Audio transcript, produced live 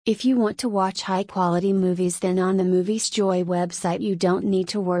If you want to watch high-quality movies, then on the Moviesjoy website you don't need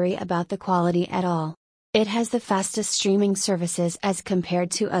to worry about the quality at all. It has the fastest streaming services as compared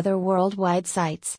to other worldwide sites.